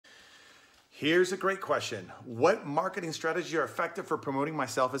Here's a great question. What marketing strategies are effective for promoting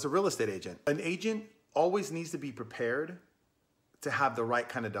myself as a real estate agent? An agent always needs to be prepared to have the right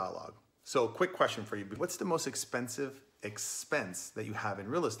kind of dialogue. So quick question for you. What's the most expensive expense that you have in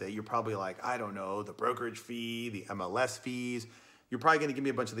real estate? You're probably like, I don't know, the brokerage fee, the MLS fees. You're probably gonna give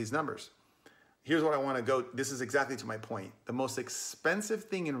me a bunch of these numbers. Here's what I wanna go, this is exactly to my point. The most expensive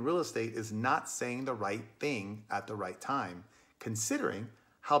thing in real estate is not saying the right thing at the right time, considering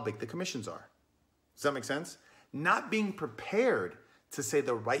how big the commissions are. Does that make sense? Not being prepared to say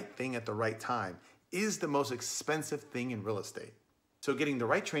the right thing at the right time is the most expensive thing in real estate. So getting the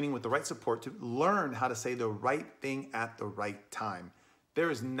right training with the right support to learn how to say the right thing at the right time.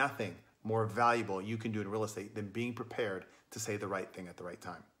 There is nothing more valuable you can do in real estate than being prepared to say the right thing at the right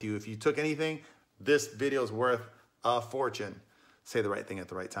time. If you took anything, this video is worth a fortune. Say the right thing at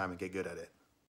the right time and get good at it.